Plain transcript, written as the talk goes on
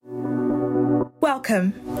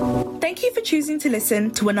Welcome. Thank you for choosing to listen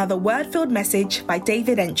to another word-filled message by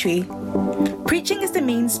David Antwi. Preaching is the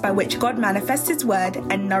means by which God manifests His word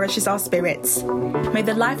and nourishes our spirits. May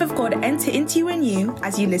the life of God enter into you and you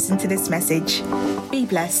as you listen to this message. Be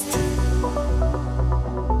blessed.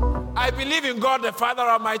 I believe in God the Father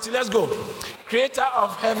Almighty. Let's go. Creator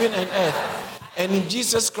of heaven and earth. And in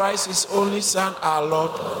Jesus Christ, His only Son, our Lord,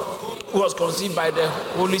 who was conceived by the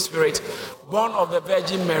Holy Spirit, born of the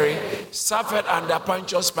Virgin Mary, suffered under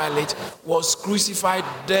Pontius Pilate, was crucified,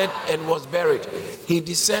 dead, and was buried. He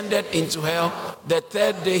descended into hell. The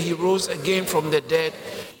third day He rose again from the dead.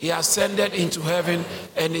 He ascended into heaven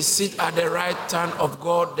and is seated at the right hand of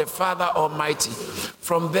God, the Father Almighty.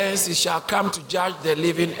 From thence He shall come to judge the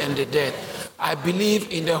living and the dead. I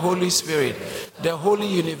believe in the Holy Spirit, the Holy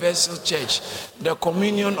Universal Church, the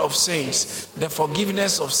communion of saints, the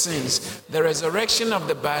forgiveness of sins, the resurrection of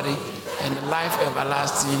the body, and the life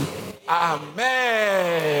everlasting.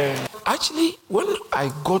 Amen. Actually, when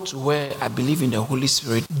I got to where I believe in the Holy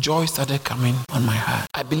Spirit, joy started coming on my heart.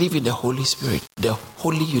 I believe in the Holy Spirit, the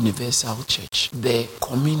Holy Universal Church, the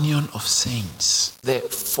communion of saints, the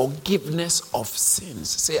forgiveness of sins.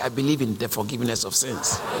 Say, I believe in the forgiveness of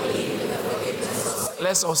sins.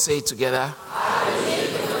 Let's all say it together.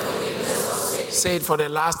 Say it for the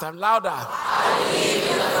last time. Louder.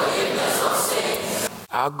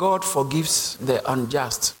 Our God forgives the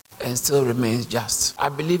unjust and still remains just. I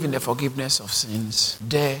believe in the forgiveness of sins,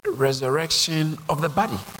 the resurrection of the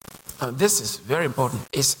body. This is very important.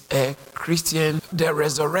 It's a Christian, the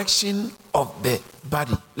resurrection of the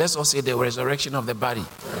body. Let's all say the resurrection of the body.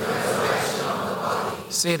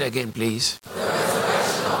 Say it again, please.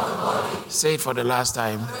 Say it for the last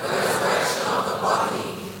time.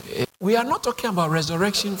 We are not talking about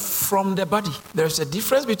resurrection from the body. There's a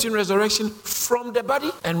difference between resurrection from the body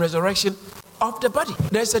and resurrection of the body.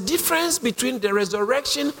 There's a difference between the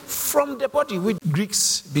resurrection from the body, which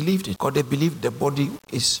Greeks believed in, because they believed the body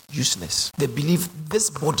is useless. They believe this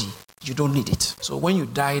body, you don't need it. So when you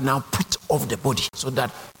die now, put off the body, so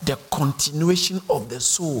that the continuation of the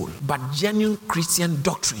soul. But genuine Christian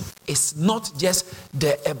doctrine is not just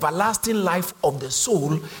the everlasting life of the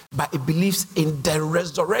soul, but it believes in the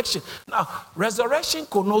resurrection. Now, resurrection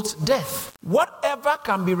connotes death. Whatever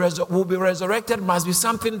can be will be resurrected must be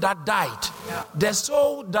something that died. The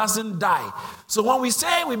soul doesn't die. So when we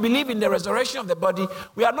say we believe in the resurrection of the body,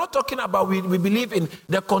 we are not talking about we believe in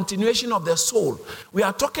the continuation of the soul. We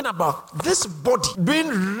are talking about this body being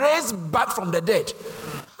raised back from the dead.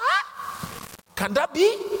 Can that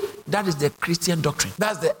be? That is the Christian doctrine.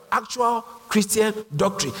 That's the actual Christian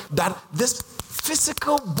doctrine. That this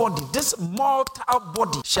physical body, this mortal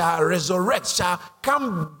body shall resurrect, shall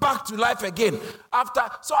come back to life again.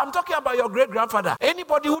 So I'm talking about your great-grandfather.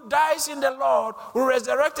 Anybody who dies in the Lord will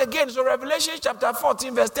resurrect again. So Revelation chapter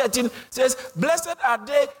 14 verse 13 says, blessed are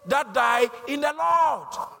they that die in the Lord.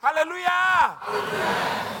 Hallelujah.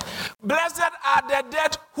 Amen. Blessed are the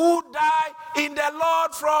dead who die in the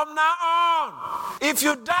Lord from now on. If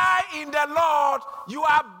you die in the Lord, you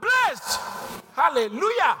are blessed.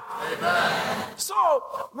 Hallelujah. Amen.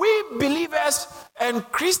 So we believers and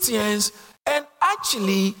Christians, and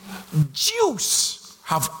actually Jews,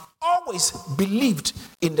 have always believed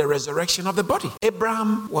in the resurrection of the body.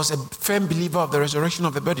 Abraham was a firm believer of the resurrection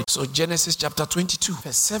of the body. So Genesis chapter 22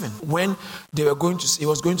 verse 7, when he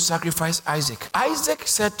was going to sacrifice Isaac. Isaac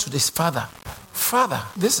said to his father,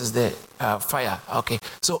 this is the fire. Okay.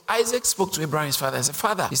 So Isaac spoke to Abraham, his father, and said,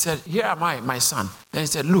 Father, he said, here am I, my son. Then he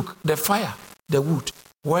said, look, the fire, the wood,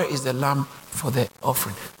 where is the lamb for the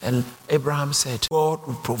offering? And Abraham said, God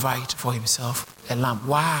will provide for himself a lamb.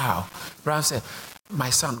 Wow. Abraham said, my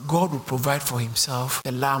son, God will provide for himself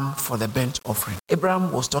a lamb for the burnt offering.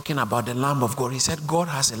 Abraham was talking about the lamb of God. He said, God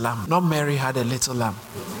has a lamb. Not Mary had a little lamb.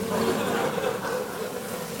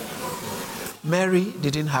 Mary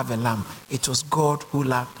didn't have a lamb. It was God who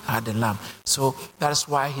had a lamb. So that's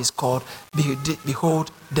why he's called,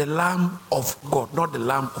 behold, the Lamb of God, not the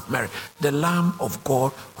Lamb of Mary. The Lamb of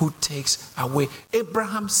God who takes away.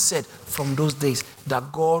 Abraham said from those days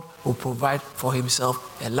that God will provide for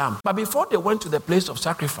himself a lamb. But before they went to the place of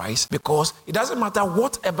sacrifice, because it doesn't matter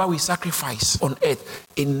whatever we sacrifice on earth,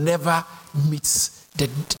 it never meets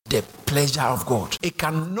the pleasure of God.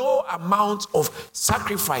 No amount of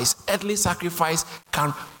sacrifice, earthly sacrifice,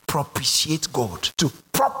 can propitiate God, to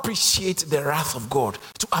propitiate the wrath of God,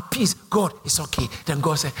 to appease God. It's okay. Then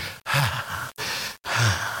God said,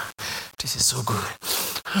 this is so good.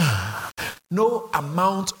 No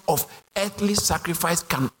amount of earthly sacrifice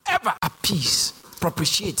can ever appease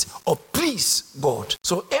propitiate or please God.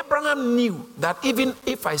 So Abraham knew that even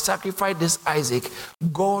if I sacrifice this Isaac,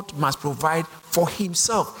 God must provide for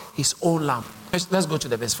himself his own lamb. Let's go to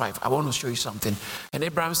the verse 5. I want to show you something. And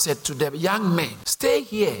Abraham said to the young men, stay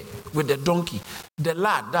here with the donkey. The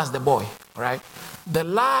lad, that's the boy, right? The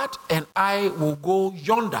lad and I will go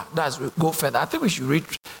yonder. That's go further. I think we should read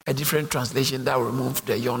a different translation that will remove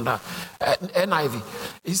the yonder. NIV.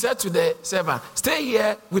 He said to the servant, stay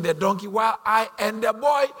here with the donkey while I and the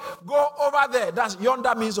boy go over there. That's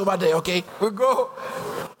yonder means over there, okay? We go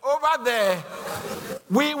over there.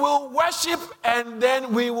 We will worship and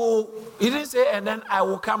then we will, he didn't say, and then I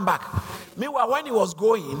will come back. Meanwhile, when he was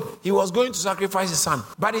going to sacrifice his son.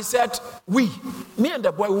 But he said, me and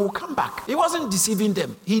the boy will come back. He wasn't deceiving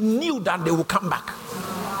them. He knew that they will come back.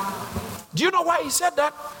 Do you know why he said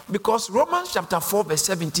that? Because Romans chapter 4 verse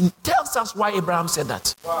 17 tells us why Abraham said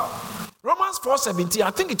that. Wow. Romans 4:17,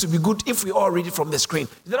 I think it would be good if we all read it from the screen.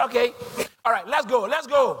 Is that okay? All right, let's go.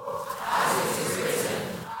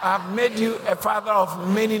 I have made you a father of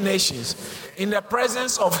many nations in the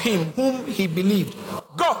presence of him whom he believed.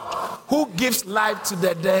 God, who gives life to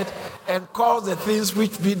the dead and calls the things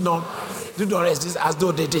which do not exist as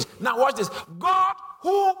though they did. Now watch this. God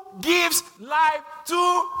who gives life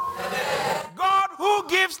to the dead. God who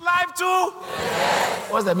gives life to the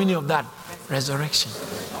dead. What's the meaning of that? Resurrection.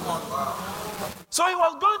 So he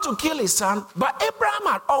was going to kill his son, but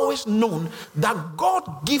Abraham had always known that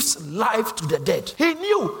God gives life to the dead. He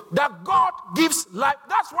knew that God gives life.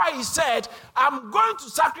 That's why he said, I'm going to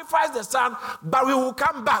sacrifice the son, but we will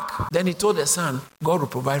come back. Then he told the son, God will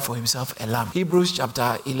provide for himself a lamb. Hebrews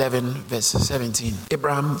chapter 11, verse 17.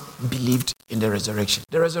 Abraham believed in the resurrection.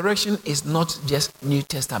 The resurrection is not just New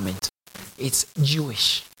Testament. It's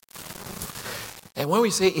Jewish. And when we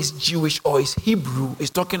say it's Jewish or it's Hebrew, we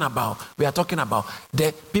are talking about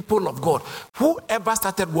the people of God. Whoever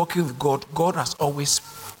started working with God, God has always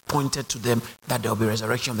pointed to them that there will be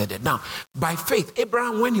resurrection of the dead. Now, by faith,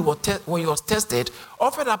 Abraham, when he was tested,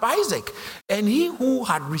 offered up Isaac. And he who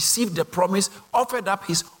had received the promise offered up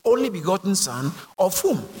his only begotten son, of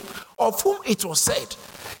whom it was said,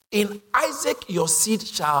 in Isaac your seed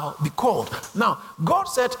shall be called. Now, God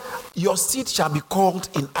said, your seed shall be called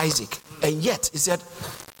in Isaac. And yet, he said,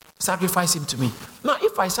 sacrifice him to me. Now,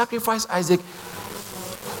 if I sacrifice Isaac,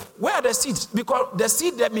 where are the seeds? Because the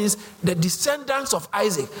seed, that means the descendants of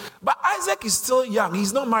Isaac. But Isaac is still young.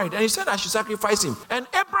 He's not married. And he said, I should sacrifice him. And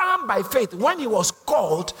Abraham, by faith, when he was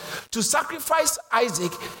called to sacrifice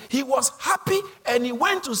Isaac, he was happy and he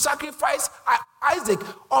went to sacrifice Isaac,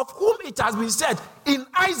 of whom it has been said, in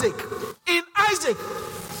Isaac.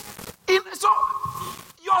 So,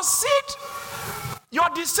 your seed, your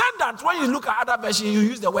descendant, when you look at other versions, you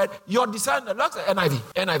use the word, your descendant. Look at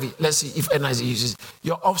NIV. Let's see if NIV uses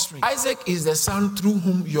your offspring. Isaac is the son through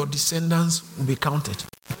whom your descendants will be counted.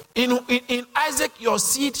 In Isaac, your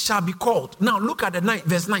seed shall be called. Now look at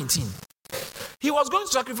verse 19. He was going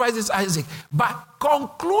to sacrifice this Isaac, but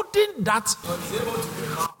concluding that,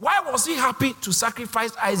 why was he happy to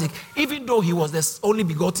sacrifice Isaac, even though he was the only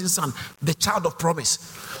begotten son, the child of promise?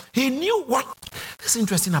 He knew what is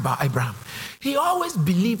interesting about Abraham. He always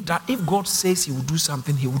believed that if God says he will do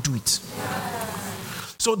something, he will do it.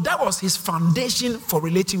 So that was his foundation for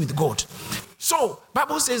relating with God. So,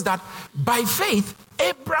 Bible says that by faith,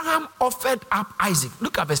 Abraham offered up Isaac.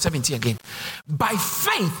 Look at verse 17 again. By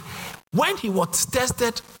faith, when he was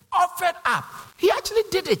tested, offered up. He actually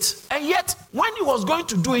did it. And yet, when he was going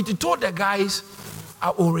to do it, he told the guys,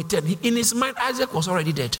 I will return. In his mind, Isaac was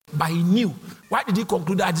already dead. But he knew. Why did he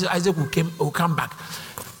conclude that Isaac will come back?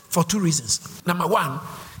 For two reasons. Number one,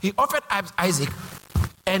 he offered up Isaac,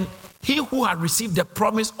 and he who had received the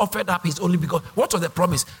promise offered up his only begotten. What was the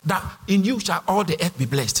promise? That in you shall all the earth be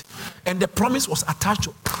blessed. And the promise was attached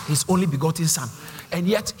to his only begotten son. And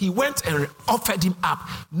yet he went and offered him up,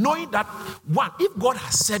 knowing that, one, if God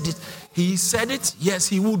has said it, he said it, yes,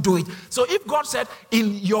 he will do it. So if God said,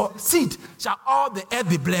 in your seed shall all the earth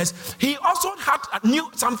be blessed, he also knew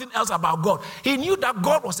something else about God. He knew that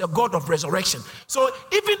God was a God of resurrection. So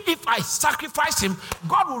even if I sacrifice him,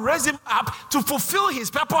 God will raise him up to fulfill his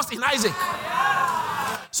purpose in Isaac.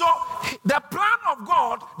 So the plan of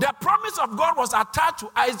God, the promise of God was attached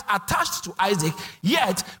to Isaac,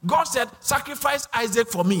 yet God said, sacrifice Isaac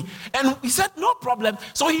for me. And he said, no problem.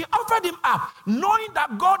 So he offered him up, knowing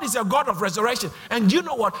that God is a God of resurrection. And you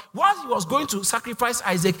know what? While he was going to sacrifice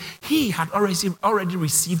Isaac, he had already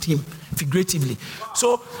received him figuratively.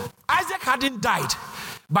 So Isaac hadn't died,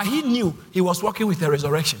 but he knew he was working with the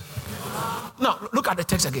resurrection. Now, look at the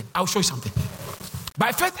text again. I'll show you something.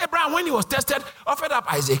 By faith, Abraham, when he was tested, offered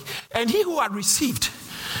up Isaac. And he who had received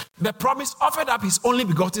the promise, offered up his only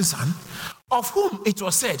begotten son, of whom it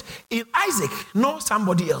was said, in Isaac, no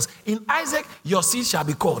somebody else, in Isaac your seed shall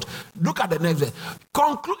be called. Look at the next verse.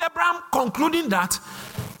 Abraham concluding that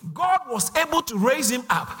God was able to raise him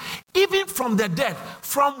up, even from the dead,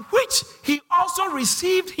 from which he also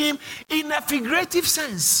received him in a figurative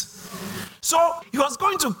sense. So he was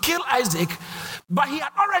going to kill Isaac, but he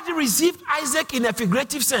had already received Isaac in a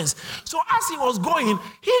figurative sense. So as he was going,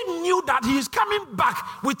 he knew that he is coming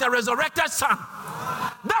back with a resurrected son.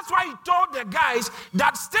 That's why he told the guys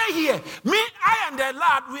that stay here. Me, I and the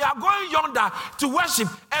lad, we are going yonder to worship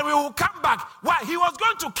and we will come back. Why? He was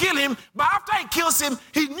going to kill him, but after he kills him,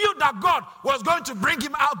 he knew that God was going to bring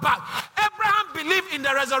him out back. Abraham believed in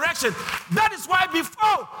the resurrection. That is why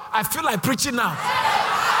before, I feel like preaching now.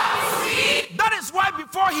 That is why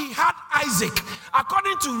before he had Isaac,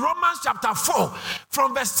 according to Romans chapter 4,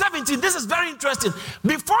 from verse 17, this is very interesting.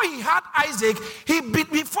 Before he had Isaac,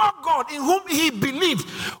 before God in whom he believed,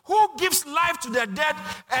 who gives life to the dead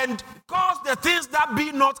and calls the things that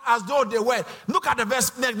be not as though they were. Look at the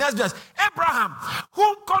next verse. Abraham,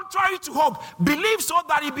 whom contrary to hope, believed so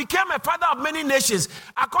that he became a father of many nations,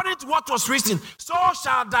 according to what was written, so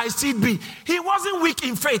shall thy seed be. He wasn't weak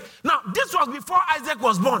in faith. Now, this was before Isaac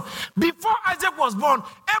was born. Before Isaac was born,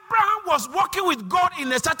 Abraham was walking with God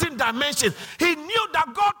in a certain dimension. He knew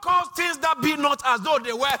that God calls things that be not as though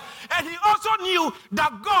they were. And he also knew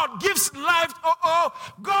that God gives life.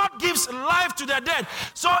 God gives life to the dead.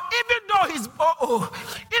 So even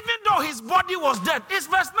though his body was dead, it's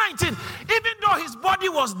verse 19. Even though his body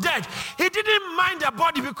was dead, he didn't mind the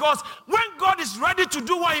body, because when God is ready to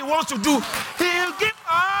do what he wants to do, he'll give.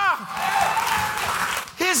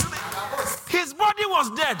 His body was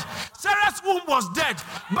dead. Sarah's womb was dead.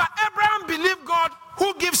 But Abraham believed God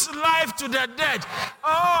who gives life to the dead.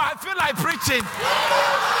 Oh, I feel like preaching.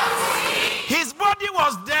 His body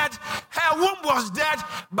was dead. Her womb was dead.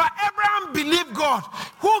 But Abraham believed God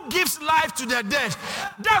who gives life to the dead.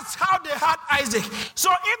 That's how they had Isaac.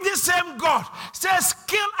 So if the same God says,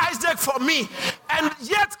 kill Isaac for me, and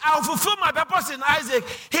yet I'll fulfill my purpose in Isaac,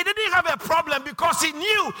 he didn't have a problem, because he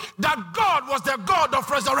knew that God was the God of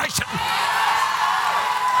resurrection.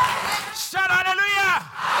 Shout hallelujah.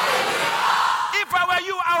 If I were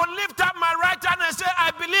you, I would lift up my right hand and say,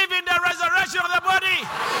 I believe in the resurrection of the body.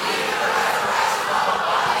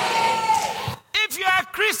 If you are a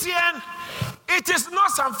Christian, it is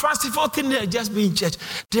not some fanciful thing that just be in church.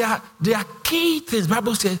 There are key things.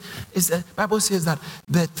 Bible says that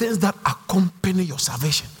the things that accompany your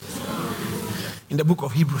salvation. In the book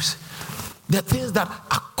of Hebrews, the things that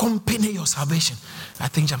accompany your salvation. I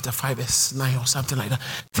think chapter 5 verse 9 or something like that.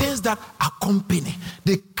 Things that accompany,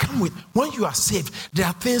 they come with, when you are saved, there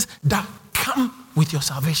are things that come with your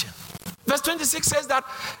salvation. Verse 26 says that,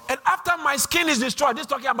 and after my skin is destroyed, this is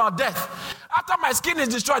talking about death. After my skin is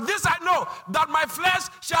destroyed, this I know, that my flesh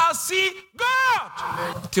shall see God.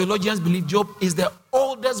 Amen. Theologians believe Job is the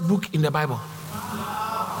oldest book in the Bible.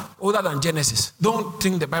 Older than Genesis. Don't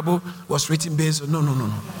think the Bible was written based on,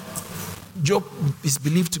 no. Job is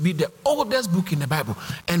believed to be the oldest book in the Bible.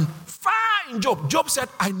 And far in Job said,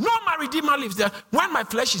 I know my Redeemer lives there. When my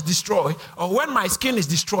flesh is destroyed, or when my skin is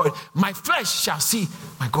destroyed, my flesh shall see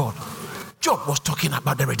my God. Job was talking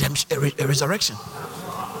about the redemption, resurrection.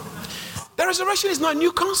 The resurrection is not a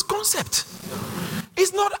new concept.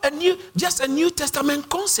 It's not just a New Testament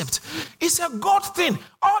concept. It's a God thing.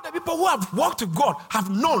 All the people who have walked with God have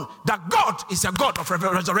known that God is a God of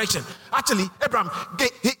resurrection. Actually, Abraham,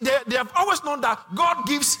 they have always known that God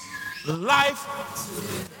gives life.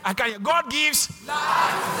 God gives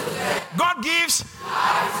life. God gives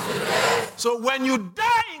life. So when you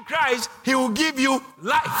die in Christ, He will give you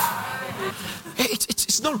life.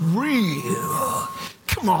 It's not real.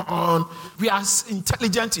 Come on, we are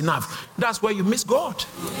intelligent enough. That's where you miss God.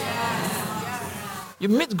 You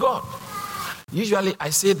meet God. Usually I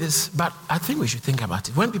say this, but I think we should think about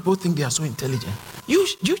it. When people think they are so intelligent, you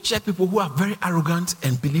check people who are very arrogant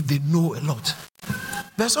and believe they know a lot.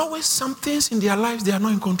 There's always some things in their lives they are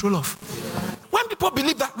not in control of. When people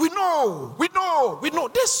believe that we know,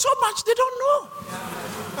 there's so much they don't know.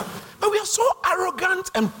 But we are so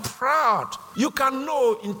arrogant and proud. You can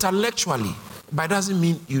know intellectually, but it doesn't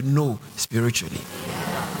mean you know spiritually.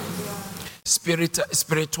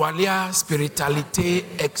 Spiritualia, spiritualite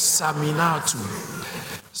examinatu.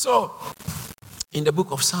 So, in the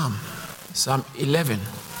book of Psalm 11,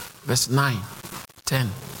 verse 9, 10,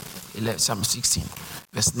 11, Psalm 16,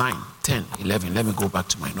 verse 9, 10, 11. Let me go back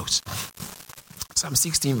to my notes. Psalm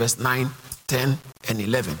 16, verse 9, 10, and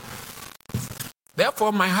 11.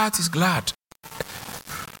 Therefore, my heart is glad,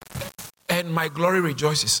 and my glory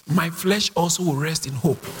rejoices. My flesh also will rest in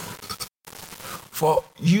hope. For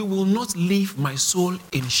you will not leave my soul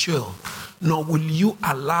in Sheol, nor will you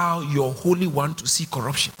allow your Holy One to see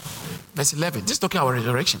corruption. Verse 11, this is talking about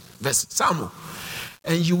resurrection. Verse Samuel.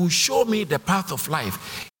 And you will show me the path of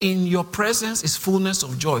life. In your presence is fullness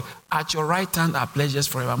of joy. At your right hand are pleasures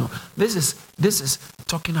forevermore. This is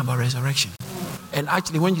talking about resurrection. And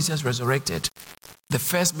actually, when Jesus resurrected, the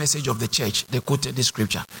first message of the church, they quoted this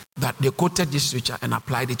scripture. That they quoted this scripture and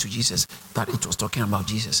applied it to Jesus. That it was talking about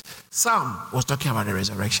Jesus. Psalm was talking about the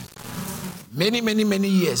resurrection. Many, many, many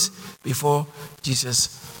years before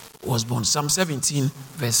Jesus was born. Psalm 17,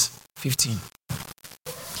 verse 15.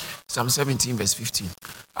 Psalm 17, verse 15.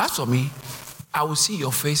 As for me, I will see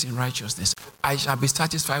your face in righteousness. I shall be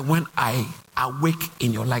satisfied when I awake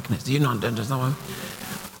in your likeness. Do you know? Understand what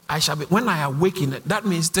I shall be, when I awaken, that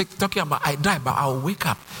means talking about I die, but I'll wake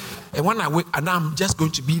up. And when I wake, and I'm just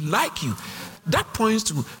going to be like you. That points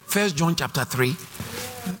to 1 John chapter 3,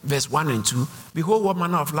 verse 1 and 2. Behold, what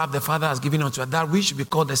manner of love the Father has given unto us, that we should be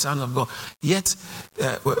called the sons of God. Yet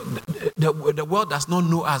the world does not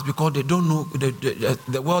know us because they don't know,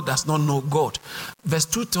 the world does not know God. Verse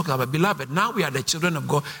 2 talks about, beloved, now we are the children of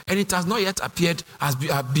God, and it has not yet appeared, has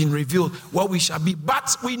been revealed what we shall be.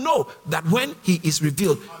 But we know that when he is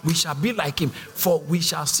revealed, we shall be like him, for we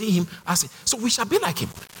shall see him as he. So we shall be like him.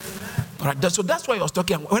 All right, so that's why I was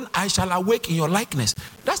talking, when I shall awake in your likeness.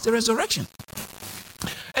 That's the resurrection.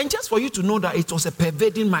 And just for you to know that it was a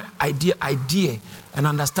pervading my idea and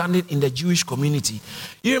understanding in the Jewish community.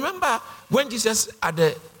 You remember when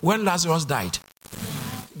when Lazarus died,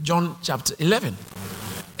 John chapter 11,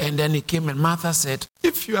 and then he came and Martha said,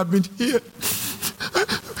 if you had been here,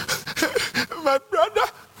 my brother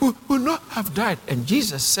would not have died. And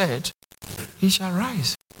Jesus said, he shall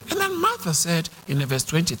rise. And then Martha said in verse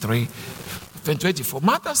 23, verse 24,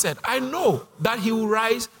 Martha said, I know that he will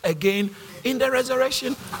rise again in the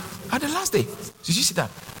resurrection at the last day. Did you see that?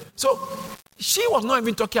 So she was not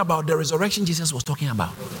even talking about the resurrection Jesus was talking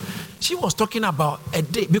about. She was talking about a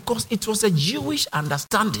day because it was a Jewish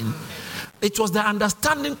understanding. It was the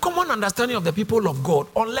understanding, common understanding of the people of God,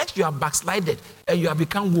 unless you are backslided and you have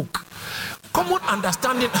become woke. Common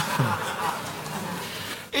understanding.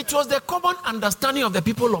 It was the common understanding of the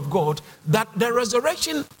people of God that the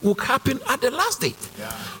resurrection would happen at the last day.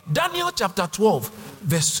 Yeah. Daniel chapter 12,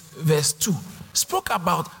 verse 2, spoke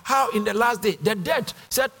about how in the last day the dead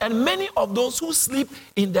said, and many of those who sleep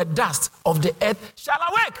in the dust of the earth shall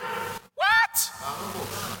awake. What?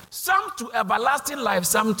 Some to everlasting life,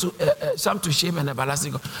 some to shame and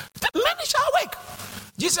everlasting God. Many shall awake.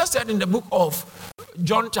 Jesus said in the book of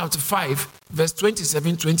John chapter 5, verse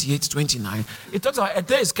 27, 28, 29, it talks about a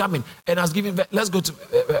day is coming and has given, let's go to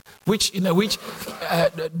which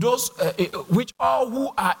all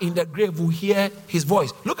who are in the grave will hear his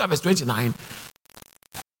voice. Look at verse 29.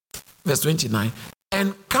 Verse 29.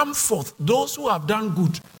 And come forth those who have done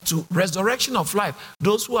good to resurrection of life,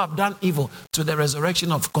 those who have done evil to the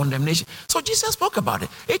resurrection of condemnation. So Jesus spoke about it.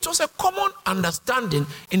 It was a common understanding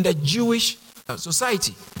in the Jewish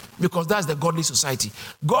society, because that's the godly society.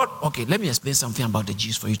 God, okay, let me explain something about the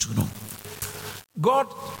Jews for you to know. God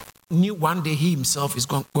knew one day he himself is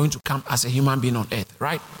going to come as a human being on earth,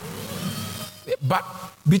 right? But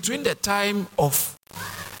between the time of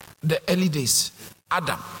the early days,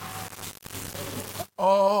 Adam,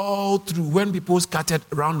 all through when people scattered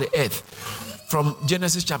around the earth, from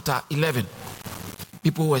Genesis chapter 11,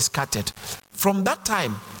 people were scattered. From that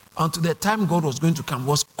time until the time God was going to come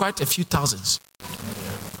was quite a few thousands.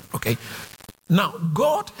 Okay. Now,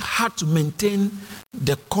 God had to maintain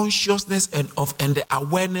the consciousness and the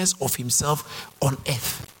awareness of himself on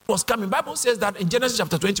earth. Was coming. Bible says that in Genesis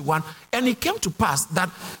chapter 21, and it came to pass that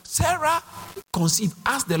Sarah conceived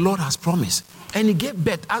as the Lord has promised, and he gave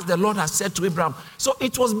birth as the Lord has said to Abraham. So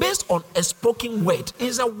it was based on a spoken word.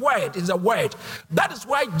 It's a word. That is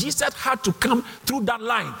why Jesus had to come through that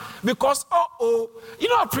line. Because, you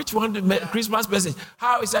know, I preached one Christmas message,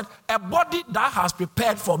 how he said, a body that has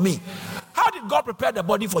prepared for me. How did God prepare the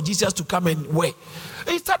body for Jesus to come and wear?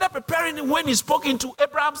 He started preparing it when he spoke into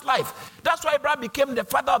Abraham's life. That's why Abraham became the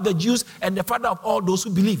father of the Jews and the father of all those who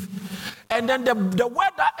believe. And then the word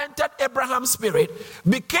that entered Abraham's spirit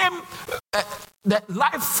became the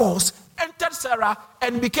life force, entered Sarah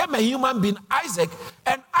and became a human being, Isaac.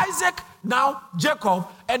 And Isaac, now Jacob.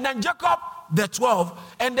 And then Jacob the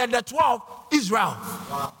 12, and then the 12, Israel.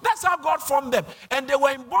 That's how God formed them. And they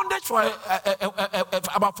were in bondage for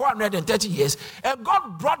about 430 years. And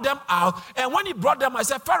God brought them out. And when he brought them, I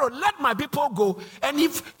said, Pharaoh, let my people go. And do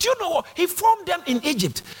you know what? He formed them in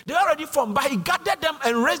Egypt. They already formed, but he gathered them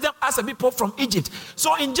and raised them as a people from Egypt.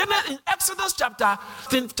 So in Exodus chapter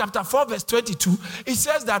 4, verse 22, it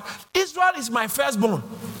says that Israel is my firstborn.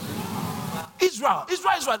 Israel,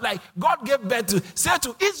 like God gave birth to, said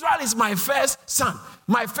to Israel is my first son,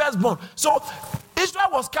 my firstborn. So Israel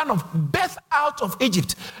was kind of birthed out of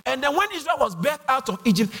Egypt. And then when Israel was birthed out of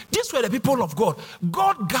Egypt, these were the people of God.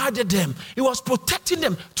 God guarded them. He was protecting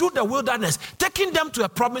them through the wilderness, taking them to a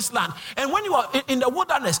promised land. And when he was in the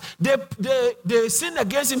wilderness, they sinned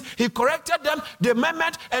against him. He corrected them. They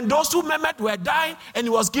murmured, and those who murmured were dying, and he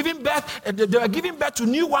was giving birth. And they were giving birth to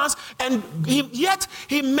new ones. And yet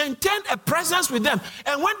he maintained a presence with them.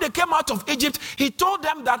 And when they came out of Egypt, he told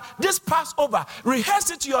them that this Passover,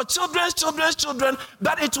 rehearse it to your children's children,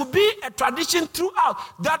 that it will be a tradition throughout,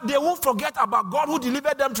 that they won't forget about God who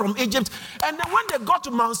delivered them from Egypt. And then when they got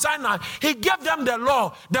to Mount Sinai, he gave them the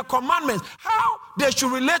law, the commandments, how they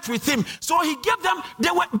should relate with him. So he gave them,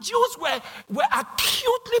 Jews were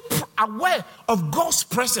acutely aware of God's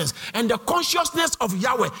presence and the consciousness of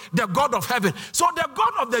Yahweh, the God of heaven. So the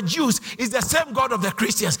God of the Jews is the same God of the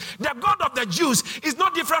Christians. The God of the Jews is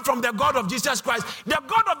not different from the God of Jesus Christ. The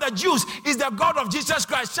God of the Jews is the God of Jesus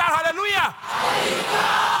Christ. Shout hallelujah.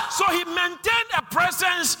 So he maintained a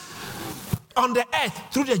presence on the earth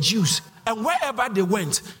through the Jews. And wherever they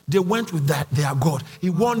went with their God. He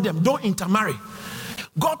warned them, don't intermarry.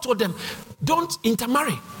 God told them, don't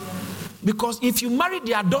intermarry. Because if you marry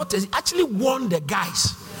their daughters, he actually warned the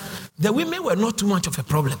guys. The women were not too much of a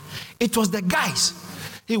problem. It was the guys.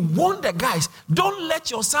 He warned the guys, don't let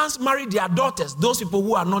your sons marry their daughters, those people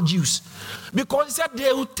who are not Jews. Because he said,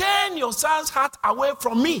 they will turn your son's heart away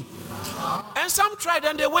from me. And some tried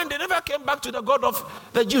and they went, they never came back to the God of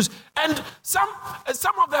the Jews. And some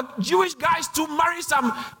of the Jewish guys to marry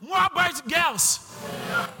some Moabite girls.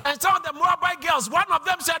 And some of the Moabite girls, one of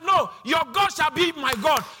them said, no, your God shall be my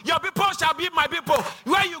God. Your people shall be my people.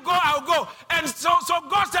 Where you go, I'll go. And so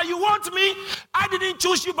God said, you want me? I didn't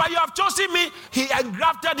choose you, but you have chosen me. He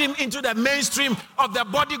engrafted him into the mainstream of the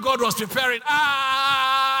body God was preparing.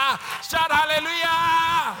 Shout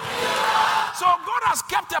hallelujah. So God has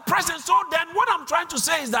kept a presence. So then what I'm trying to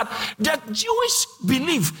say is that the Jewish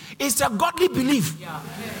belief is a godly belief.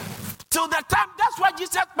 Till the time, that's why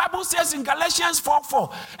Jesus' Bible says in Galatians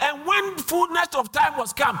 4:4, and when fullness of time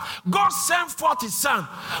was come, God sent forth his son,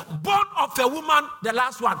 born of a woman, the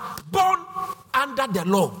last one, born under the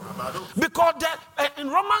law. Because in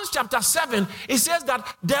Romans chapter 7, it says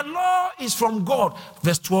that the law is from God,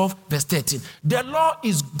 verse 12, verse 13. The law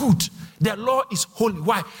is good. The law is holy.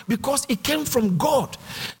 Why? Because it came from God.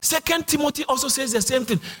 2 Timothy also says the same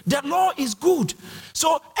thing. The law is good.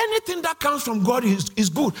 So anything that comes from God is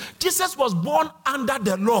good. Jesus was born under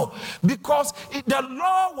the law because the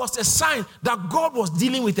law was a sign that God was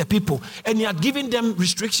dealing with the people. And he had given them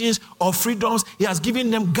restrictions or freedoms. He has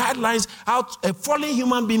given them guidelines how a fallen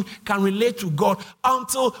human being can relate to God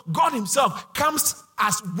until God himself comes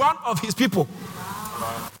as one of his people.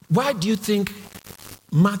 Why do you think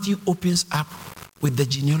Matthew opens up with the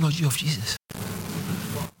genealogy of Jesus?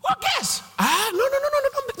 Well, guess. No,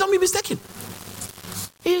 don't be mistaken.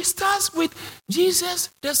 He starts with Jesus,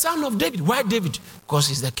 the son of David. Why David? Because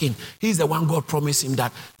he's the king. He's the one God promised him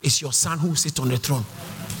that it's your son who will sit on the throne.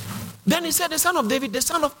 Then he said the son of David, the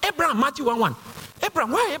son of Abraham, Matthew 1:1.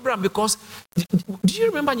 Abraham, why Abraham? Because, do you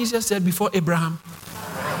remember Jesus said before Abraham?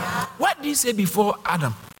 What did he say before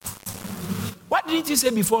Adam? What did he say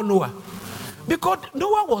before Noah? Because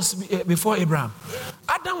Noah was before Abraham.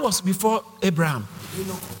 Adam was before Abraham.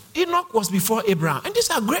 Enoch was before Abraham. And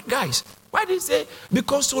these are great guys. Why did he say?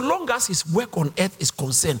 Because so long as his work on earth is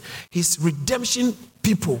concerned, his redemption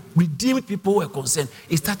people, redeemed people were concerned,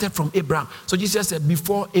 it started from Abraham. So Jesus said,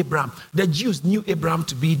 before Abraham, the Jews knew Abraham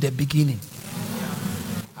to be the beginning.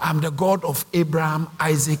 I'm the God of Abraham,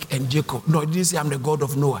 Isaac, and Jacob. No, he didn't say I'm the God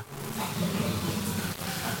of Noah.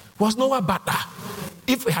 Was Noah better?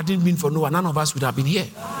 If it hadn't been for Noah, none of us would have been here.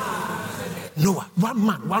 Noah,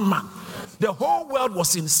 one man. The whole world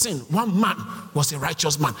was in sin. One man was a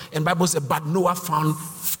righteous man. And the Bible said, but Noah found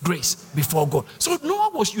grace before God. So Noah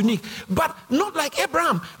was unique, but not like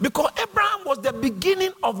Abraham, because Abraham was the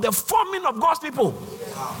beginning of the forming of God's people.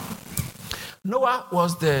 Noah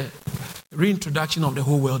was the reintroduction of the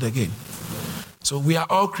whole world again. So we are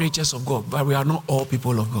all creatures of God, but we are not all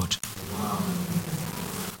people of God.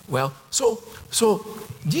 Well, so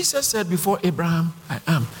Jesus said before Abraham, I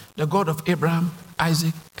am the God of Abraham,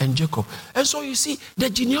 Isaac, and Jacob. And so you see, the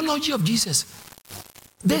genealogy of Jesus,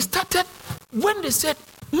 they started when they said,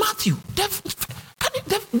 Matthew, the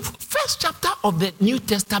first chapter of the New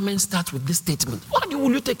Testament starts with this statement. Why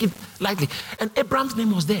will you take it lightly? And Abraham's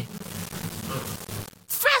name was there.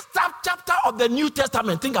 First chapter of the New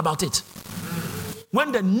Testament, think about it.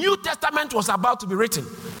 When the New Testament was about to be written,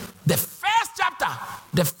 the first chapter,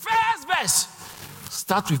 the first verse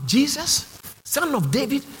starts with Jesus, son of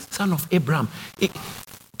David, son of Abraham.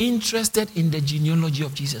 Interested in the genealogy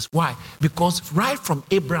of Jesus. Why? Because right from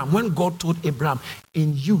Abraham, when God told Abraham,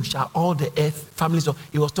 in you shall all the earth families of,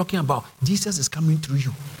 he was talking about Jesus is coming through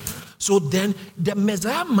you. So then the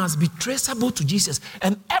Messiah must be traceable to Jesus.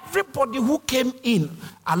 And everybody who came in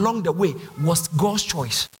along the way was God's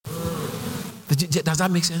choice. Does that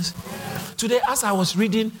make sense? Today, as I was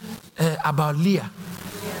reading about Leah.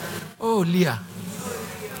 Oh, Leah.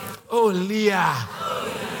 Oh, Leah.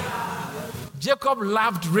 Jacob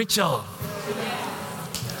loved Rachel.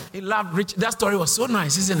 He loved Rachel. That story was so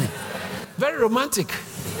nice, isn't it? Very romantic.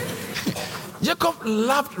 Jacob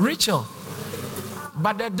loved Rachel.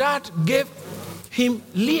 But the dad gave him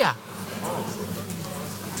Leah.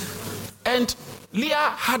 And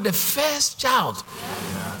Leah had the first child,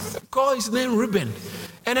 called his name Reuben.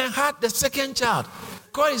 And then had the second child,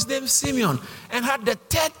 called his name Simeon. And had the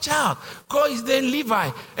third child, called his name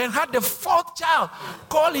Levi. And had the fourth child,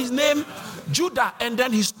 called his name Judah. And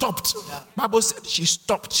then he stopped. Bible said she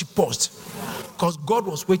stopped, she paused. Because God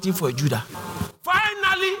was waiting for Judah.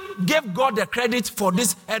 Finally gave God the credit for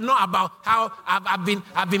this and not about how I've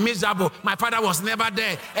been miserable. My father was never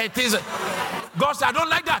there. God said, I don't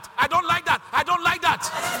like that. I don't like that. I don't like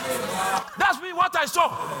that. That's me what I saw.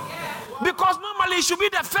 Because normally it should be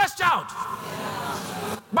the first child.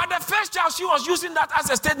 But the first child, she was using that as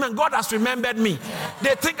a statement. God has remembered me.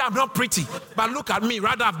 They think I'm not pretty. But look at me.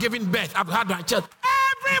 Rather, I've given birth. I've had my child.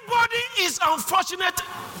 Everybody is unfortunate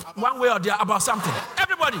one way or the other about something.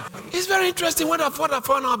 Everybody. It's very interesting what I found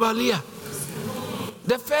out about Leah.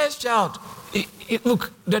 The first child.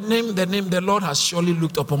 Look, the name, the Lord has surely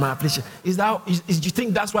looked upon my affliction. Do you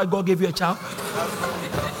think that's why God gave you a child?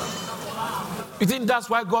 You think that's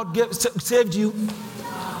why God saved you?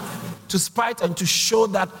 To spite and to show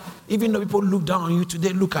that even though people look down on you today,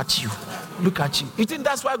 look at you. Look at you. You think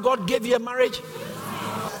that's why God gave you a marriage?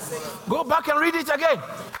 Go back and read it again.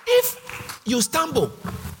 If you stumble,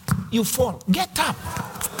 you fall, get up.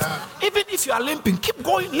 Even if you are limping, keep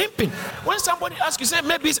going limping. When somebody asks you, say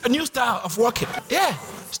maybe it's a new style of walking. Yeah.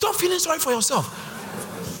 Stop feeling sorry for yourself.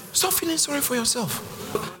 Stop feeling sorry for yourself.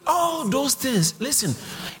 All those things, listen,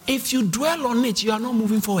 if you dwell on it, you are not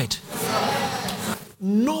moving forward.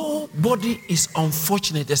 Nobody is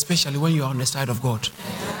unfortunate, especially when you are on the side of God.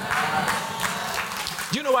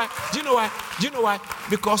 Do you know why? Do you know why? Do you know why?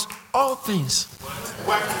 Because all things.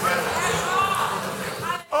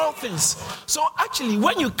 All things. So actually,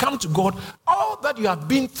 when you come to God, all that you have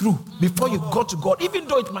been through before you got to God, even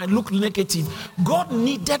though it might look negative, God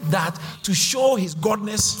needed that to show his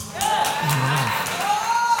godness.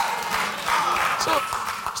 So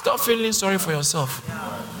stop feeling sorry for yourself.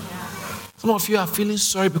 Some of you are feeling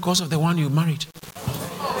sorry because of the one you married.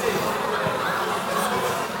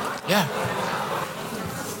 Yeah.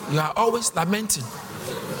 You are always lamenting.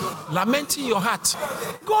 Lamenting your heart.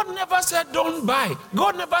 God never said don't buy.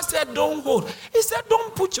 God never said don't hold. He said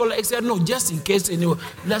don't put your legs. He said no, just in case.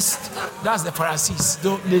 That's the Pharisees.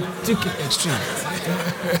 They took it extreme.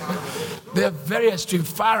 They're very extreme,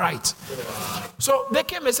 far right. So they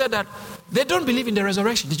came and said that they don't believe in the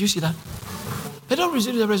resurrection. Did you see that? They don't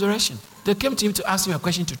receive the resurrection. They came to him to ask him a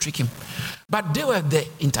question to trick him. But they were the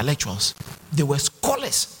intellectuals. They were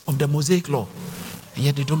scholars of the Mosaic law. And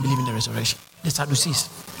yet they don't believe in the resurrection. The Sadducees.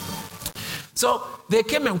 So they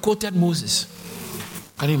came and quoted Moses.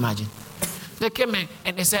 Can you imagine? They came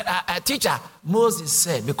and they said, teacher, Moses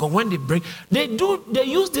said, because when they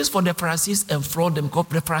use this for the Pharisees and fraud them, because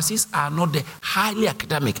the Pharisees are not the highly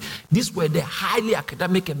academic. These were the highly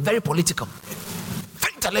academic and very political.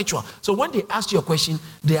 Intellectual. So when they ask you a question,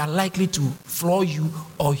 they are likely to floor you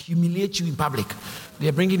or humiliate you in public. They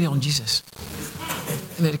are bringing it on Jesus.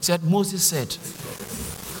 And they said, Moses said,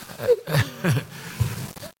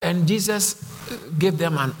 and Jesus gave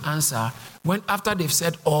them an answer. When after they've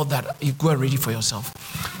said all that, you go and read it for yourself.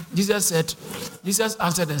 Jesus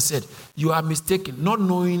answered and said, you are mistaken, not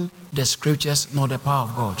knowing the scriptures nor the power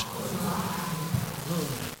of God.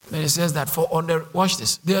 Then it says that watch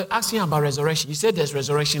this. They're asking about resurrection. You said there's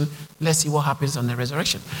resurrection. Let's see what happens on the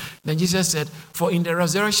resurrection. Then Jesus said, for in the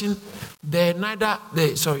resurrection, they neither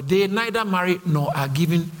marry nor are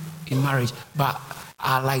given in marriage, but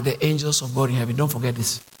are like the angels of God in heaven. Don't forget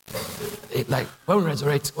this. Like when we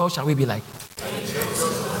resurrect, what shall we be like?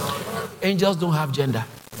 Angels don't have gender.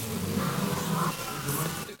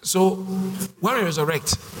 So when we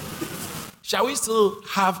resurrect, shall we still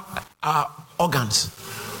have our organs?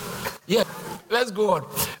 Yeah, let's go on.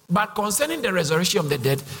 But concerning the resurrection of the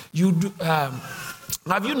dead, you do.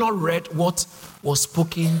 Have you not read what was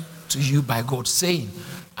spoken to you by God, saying,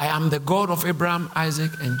 I am the God of Abraham,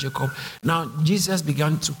 Isaac, and Jacob? Now, Jesus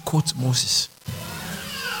began to quote Moses.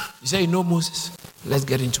 You say, you know Moses? Let's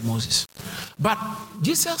get into Moses. But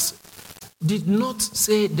Jesus did not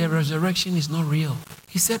say the resurrection is not real.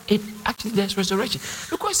 He said, there's resurrection.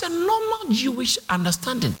 Because it's a normal Jewish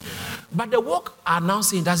understanding. But the work are now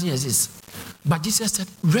saying doesn't exist. But Jesus said,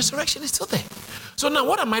 resurrection is still there. So now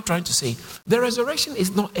what am I trying to say? The resurrection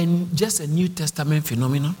is not just a New Testament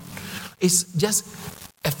phenomenon. It's just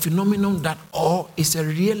a phenomenon that, or it's a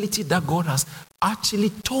reality that God has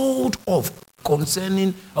actually told of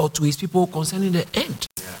concerning, or to his people concerning the end.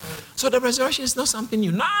 So the resurrection is not something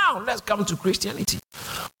new. Now let's come to Christianity.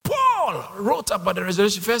 Paul wrote about the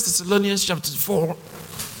resurrection, 1 Thessalonians chapter 4,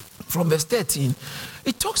 from verse 13.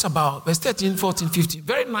 It talks about verse 13, 14, 15.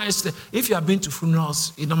 Very nice. If you have been to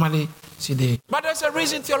funerals, you normally see the... But there's a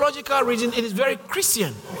reason, theological reason. It is very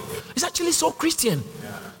Christian. It's actually so Christian.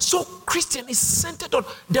 So Christian is centered on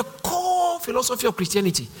the core philosophy of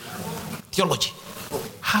Christianity. Theology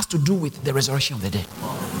has to do with the resurrection of the dead.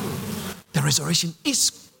 The resurrection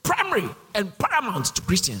is primary and paramount to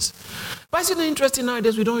Christians. But isn't it interesting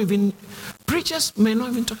nowadays, preachers may not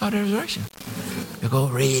even talk about the resurrection.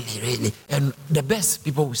 Because really, and the best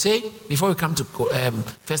people will say, before we come to 1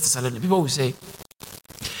 Thessalonians, people will say,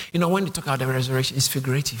 when they talk about the resurrection, it's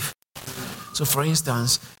figurative. So for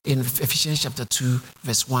instance, in Ephesians chapter 2,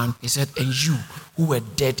 verse 1, he said, and you who were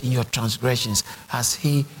dead in your transgressions has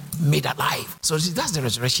he made alive. So that's the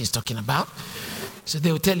resurrection he's talking about. So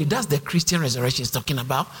they will tell you that's the Christian resurrection he's talking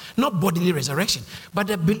about, not bodily resurrection. But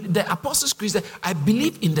the Apostles' Creed said, I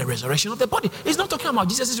believe in the resurrection of the body. It's not talking about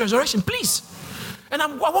Jesus' resurrection, please. And I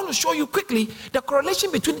want to show you quickly the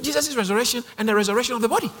correlation between Jesus' resurrection and the resurrection of the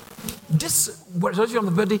body. This resurrection of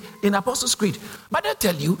the body in Apostles' Creed. But they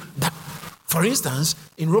tell you that, for instance,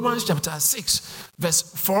 in Romans chapter 6, verse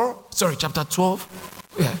 4, chapter 12,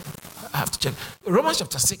 I have to check. Romans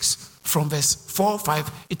chapter 6, from verse 4,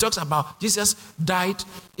 5, it talks about Jesus died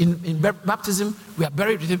in baptism. We are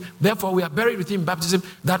buried with him. Therefore, we are buried with him in baptism.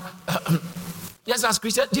 That just as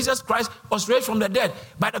Jesus Christ was raised from the dead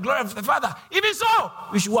by the glory of the Father, even so,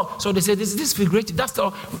 we should walk. So they say, this is figurative. That's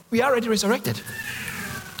all. We are already resurrected.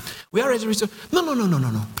 We are already resurrected.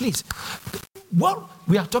 No. Please. What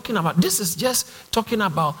we are talking about, this is just talking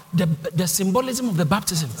about the symbolism of the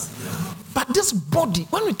baptism. But this body,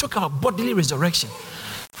 when we talk about bodily resurrection,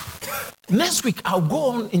 next week I'll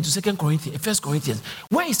go on into 1 Corinthians,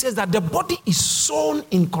 where it says that the body is sown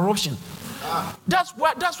in corruption. That's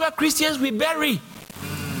why Christians we bury.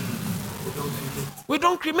 We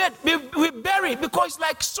don't cremate, we bury, because it's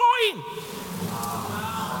like sowing.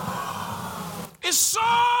 It's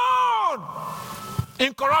sown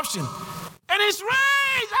in corruption. And it's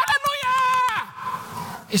raised.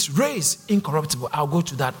 Hallelujah. It's raised incorruptible. I'll go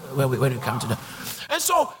to that when we come to that. And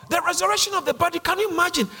so the resurrection of the body, can you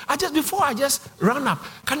imagine? Before I just run up,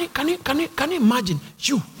 can you imagine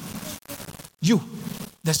you,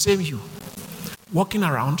 the same you, walking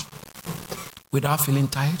around without feeling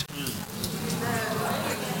tired,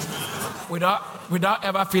 without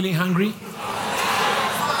ever feeling hungry,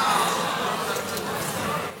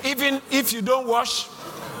 even if you don't wash,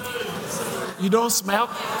 you don't smell,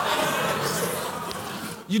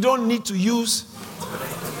 you don't need to use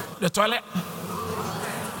the toilet.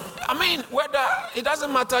 I mean, whether it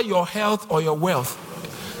doesn't matter your health or your wealth,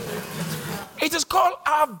 it is called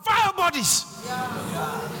our vile bodies,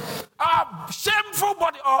 our shameful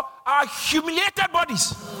body, or our humiliated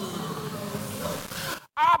bodies,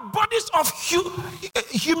 our bodies of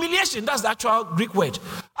humiliation. That's the actual Greek word.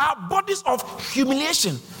 Our bodies of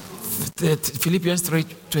humiliation. Philippians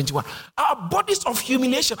 3:21. Our bodies of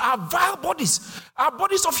humiliation, our vile bodies, our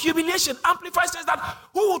bodies of humiliation. Amplified says that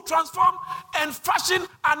who will transform and fashion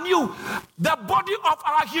anew the body of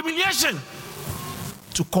our humiliation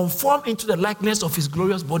to conform into the likeness of his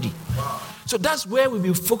glorious body. So that's where we'll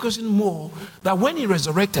be focusing more, that when he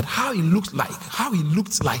resurrected, how he looked like,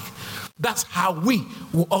 that's how we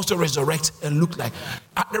will also resurrect and look like.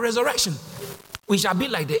 At the resurrection, we shall be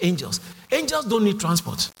like the angels. Angels don't need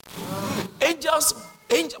transport. Angels,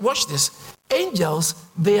 watch this. Angels,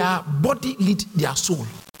 their body lead their soul,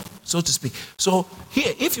 so to speak. So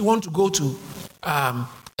here, if you want to go to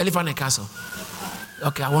Elephant and Castle,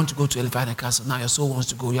 okay, I want to go to Elephant Castle. Now your soul wants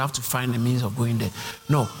to go. You have to find a means of going there.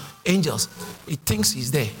 No, angels, it thinks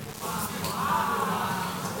he's there.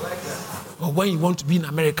 Or when you want to be in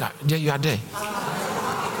America, there you are there.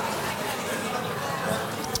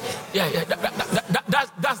 Yeah,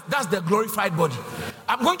 that's the glorified body.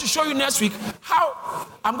 I'm going to show you next week how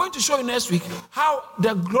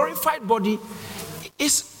the glorified body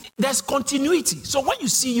is. There's continuity. So when you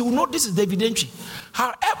see, you know this is David Antwi.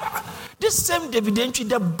 However, this same David Antwi,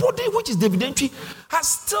 the body which is David Antwi, has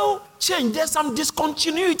still changed. There's some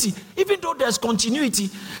discontinuity. Even though there's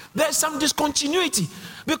continuity, there's some discontinuity.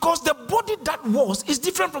 Because the body that was is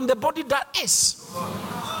different from the body that is.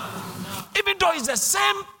 Even though it's the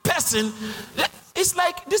same person, it's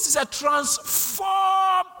like this is a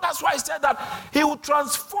transform. That's why I said that he will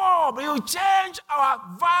transform. He will change our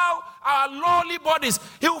lowly bodies.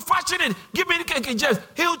 He will fashion it. Give me the cake, James.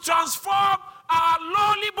 He will transform our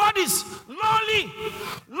lowly bodies. Lowly.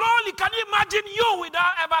 Can you imagine you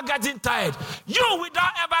without ever getting tired? You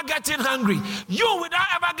without ever getting hungry? You without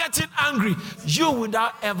ever getting angry? You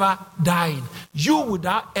without ever dying? You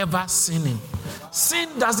without ever sinning? Sin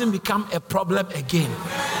doesn't become a problem again.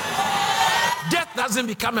 Death doesn't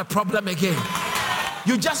become a problem again.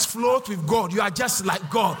 You just float with God. You are just like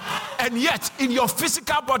God. And yet, in your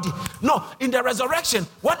physical body, no, in the resurrection,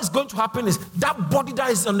 what is going to happen is that body that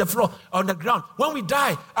is on the floor, on the ground, when we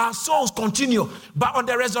die, our souls continue. But on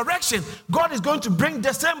the resurrection, God is going to bring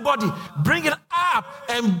the same body, bring it up,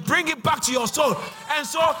 and bring it back to your soul. And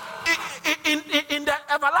so, in the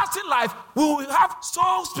everlasting life, we will have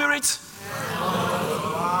soul, spirit.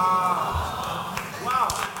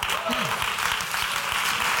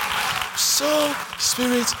 Soul,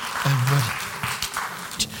 spirit, and body.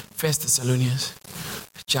 1 Thessalonians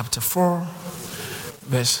chapter 4,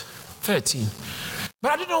 verse 13.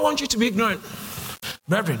 But I do not want you to be ignorant,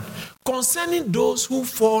 brethren, concerning those who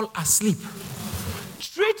fall asleep.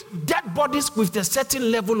 Treat dead bodies with a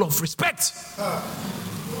certain level of respect.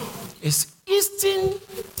 It's Eastern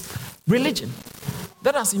religion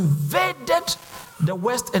that has invaded the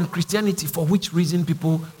West and Christianity, for which reason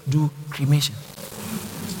people do cremation.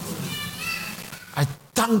 I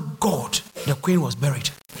thank God the queen was buried.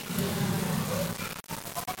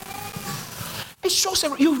 It shows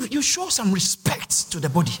you show some respect to the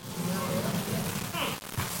body.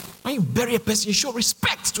 When you bury a person, you show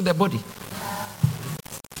respect to the body.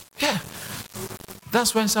 Yeah.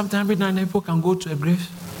 That's when sometimes every night people can go to a grave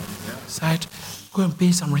site, go and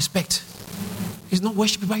pay some respect. It's not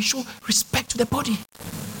worship, but you show respect to the body.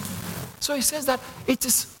 So he says that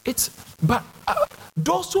but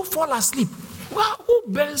those who fall asleep, well, who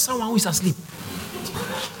buries someone who is asleep?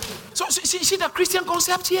 So see the Christian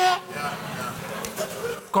concept here?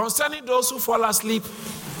 Concerning those who fall asleep,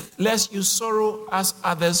 lest you sorrow as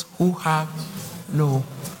others who have no.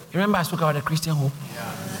 Remember I spoke about the Christian hope?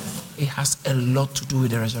 It has a lot to do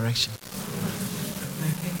with the resurrection.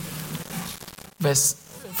 Verse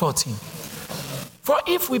 14. For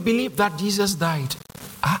if we believe that Jesus died,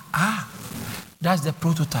 that's the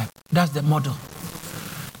prototype, that's the model.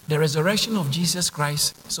 The resurrection of Jesus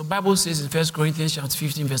Christ. So Bible says in 1 Corinthians chapter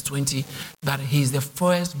 15 verse 20 that he is the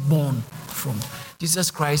firstborn from.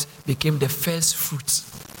 Jesus Christ became the first fruit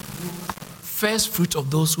of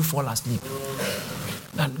those who fall asleep.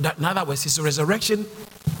 And in other words, his resurrection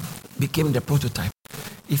became the prototype.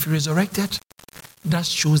 If he resurrected, that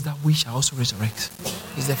shows that we shall also resurrect.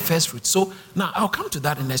 He's the first fruit. So now I'll come to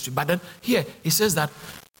that in next week. But then here he says that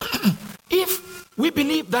if we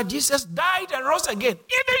believe that Jesus died and rose again,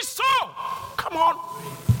 it is so. Come on.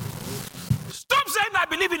 Stop saying I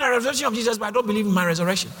believe in the resurrection of Jesus, but I don't believe in my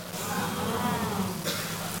resurrection.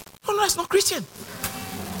 No, that's not Christian.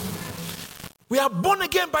 We are born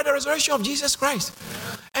again by the resurrection of Jesus Christ.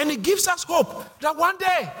 And it gives us hope that one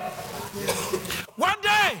day,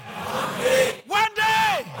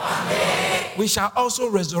 we shall also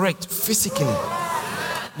resurrect physically.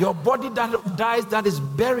 Your body that dies, that is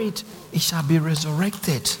buried, it shall be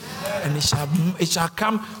resurrected. And it shall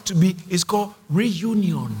come to be, it's called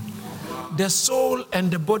reunion. The soul and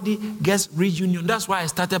the body gets reunion. That's why I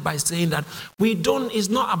started by saying that it's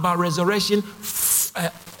not about resurrection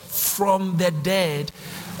from the dead.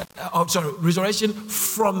 Resurrection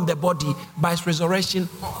from the body, but it's resurrection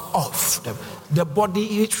of the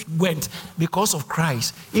body which went because of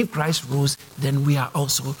Christ. If Christ rose, then we are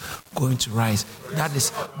also going to rise.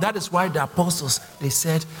 That is why the apostles, they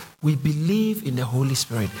said, we believe in the Holy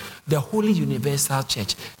Spirit, the Holy Universal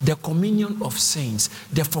Church, the communion of saints,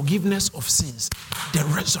 the forgiveness of sins, the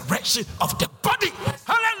resurrection of the body.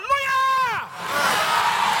 Hallelujah!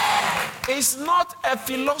 It's not a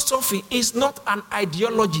philosophy. It's not an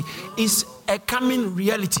ideology. It's a coming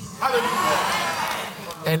reality.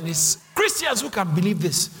 And it's Christians who can believe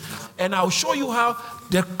this. And I'll show you how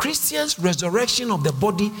the Christian's resurrection of the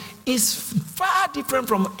body is far different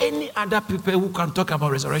from any other people who can talk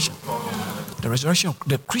about resurrection.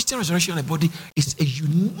 The Christian resurrection of the body is a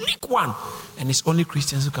unique one. And it's only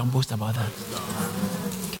Christians who can boast about that.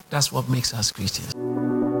 That's what makes us Christians.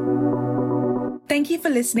 Thank you for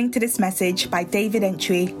listening to this message by David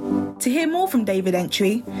Antwi. To hear more from David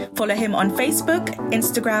Antwi, follow him on Facebook,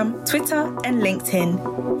 Instagram, Twitter, and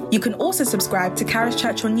LinkedIn. You can also subscribe to Charis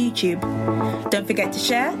Church on YouTube. Don't forget to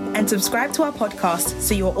share and subscribe to our podcast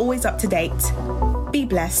so you're always up to date. Be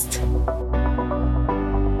blessed.